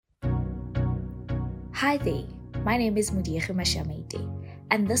Hi there, my name is Mudiege Mashamete,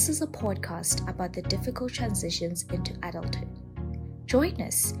 and this is a podcast about the difficult transitions into adulthood. Join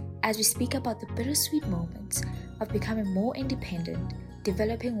us as we speak about the bittersweet moments of becoming more independent,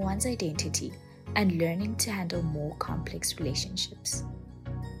 developing one's identity, and learning to handle more complex relationships.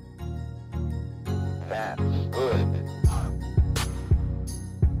 That's good.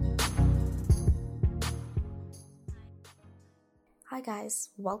 Hi guys,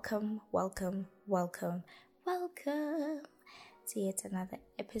 welcome to yet another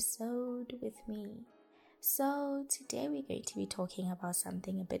episode with me. So today we're going to be talking about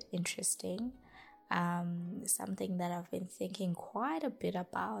something a bit interesting, something that I've been thinking quite a bit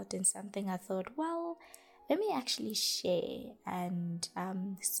about, and something I thought, well, let me actually share and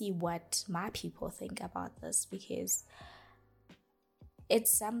see what my people think about this, because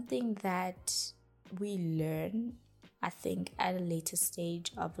it's something that we learn, I think, at a later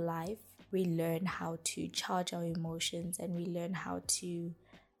stage of life. We learn how to charge our emotions, and we learn how to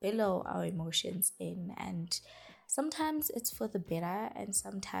bellow our emotions in, and sometimes it's for the better, and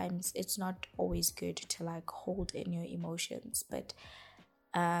sometimes it's not always good to hold in your emotions. But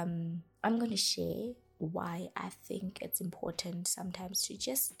I'm going to share why I think it's important sometimes to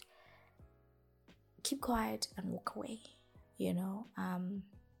just keep quiet and walk away,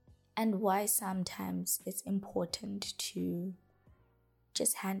 and why sometimes it's important to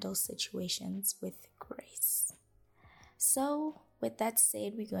just handle situations with grace. So, with that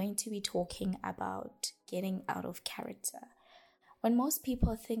said, we're going to be talking about getting out of character. When most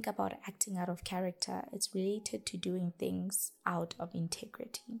people think about acting out of character, it's related to doing things out of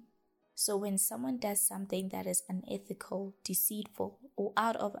integrity. So when someone does something that is unethical, deceitful, or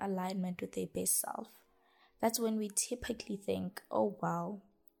out of alignment with their best self, that's when we typically think, oh wow,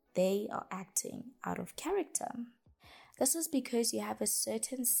 they are acting out of character. This is because you have a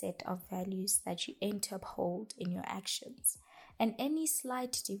certain set of values that you aim to uphold in your actions, and any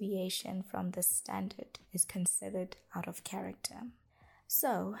slight deviation from this standard is considered out of character.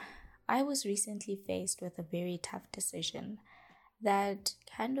 So, I was recently faced with a very tough decision that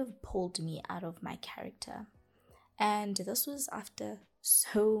kind of pulled me out of my character. And this was after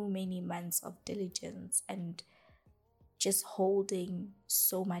so many months of diligence and just holding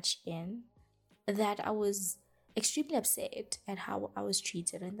so much in, that I was extremely upset at how I was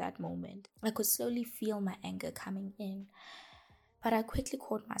treated in that moment. I could slowly feel my anger coming in, but I quickly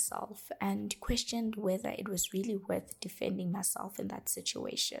caught myself and questioned whether it was really worth defending myself in that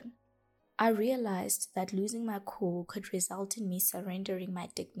situation. I realized that losing my cool could result in me surrendering my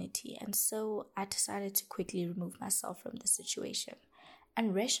dignity, and so I decided to quickly remove myself from the situation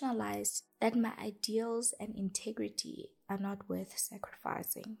and rationalized that my ideals and integrity are not worth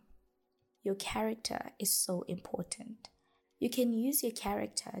sacrificing. Your character is so important. You can use your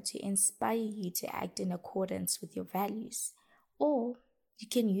character to inspire you to act in accordance with your values, or you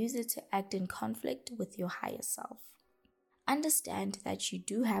can use it to act in conflict with your higher self. Understand that you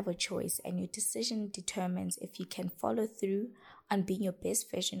do have a choice, and your decision determines if you can follow through on being your best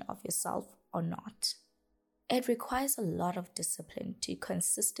version of yourself or not. It requires a lot of discipline to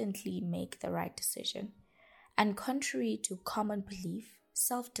consistently make the right decision. And contrary to common belief,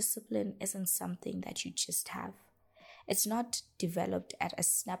 self-discipline isn't something that you just have. It's not developed at a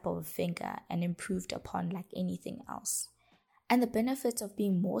snap of a finger and improved upon like anything else. And the benefits of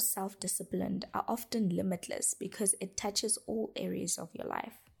being more self-disciplined are often limitless because it touches all areas of your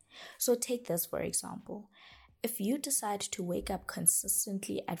life. So take this for example. If you decide to wake up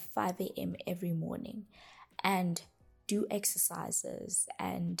consistently at 5 a.m. every morning and do exercises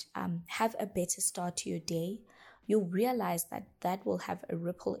and have a better start to your day, you'll realize that that will have a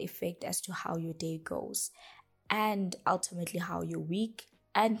ripple effect as to how your day goes and ultimately how your week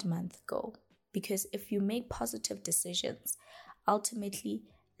and month go. Because if you make positive decisions, ultimately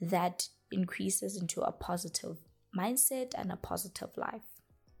that increases into a positive mindset and a positive life.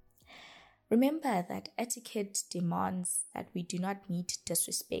 Remember that etiquette demands that we do not meet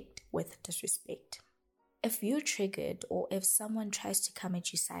disrespect with disrespect. If you're triggered or if someone tries to come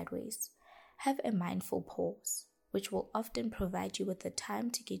at you sideways, have a mindful pause, which will often provide you with the time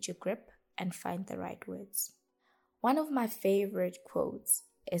to get your grip and find the right words. One of my favorite quotes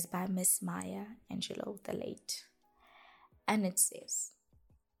is by Miss Maya Angelou, the late. And it says,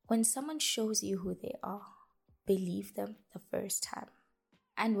 when someone shows you who they are, believe them the first time.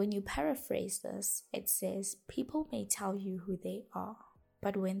 And when you paraphrase this, it says, people may tell you who they are,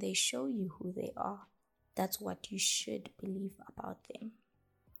 but when they show you who they are, that's what you should believe about them.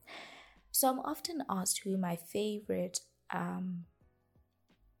 So I'm often asked who my favorite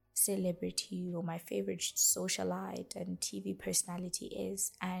celebrity or my favorite socialite and TV personality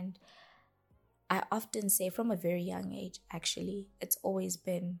is, and I often say from a very young age, actually, it's always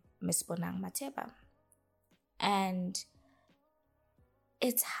been Miss Bonang Mateba. And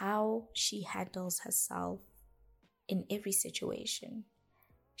it's how she handles herself in every situation.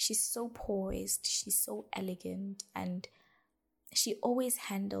 She's so poised, she's so elegant, and she always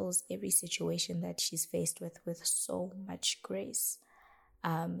handles every situation that she's faced with so much grace.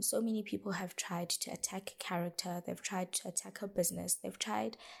 So many people have tried to attack her character, they've tried to attack her business, they've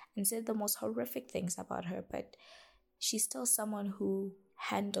tried and said the most horrific things about her, but she's still someone who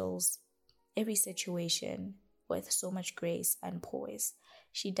handles every situation with so much grace and poise.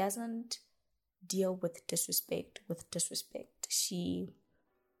 She doesn't deal with disrespect. She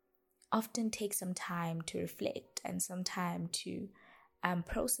often takes some time to reflect and some time to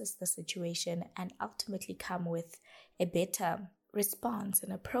process the situation and ultimately come with a better response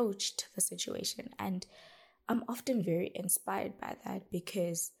and approach to the situation. And I'm often very inspired by that,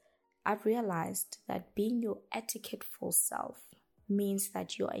 because I've realized that being your etiquetteful self means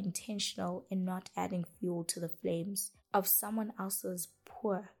that you're intentional in not adding fuel to the flames of someone else's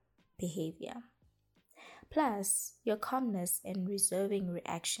poor behavior. Plus, your calmness and reserving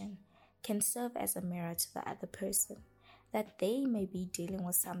reaction can serve as a mirror to the other person, that they may be dealing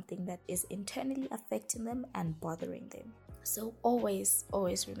with something that is internally affecting them and bothering them. So always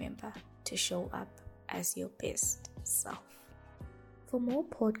remember to show up as your best self. For more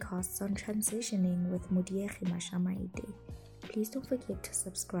podcasts on transitioning with Modiegi Mashamaide, please don't forget to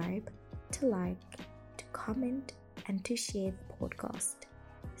subscribe, to like, to comment, and to share the podcast.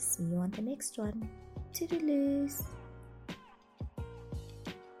 See you on the next one. Toodaloos!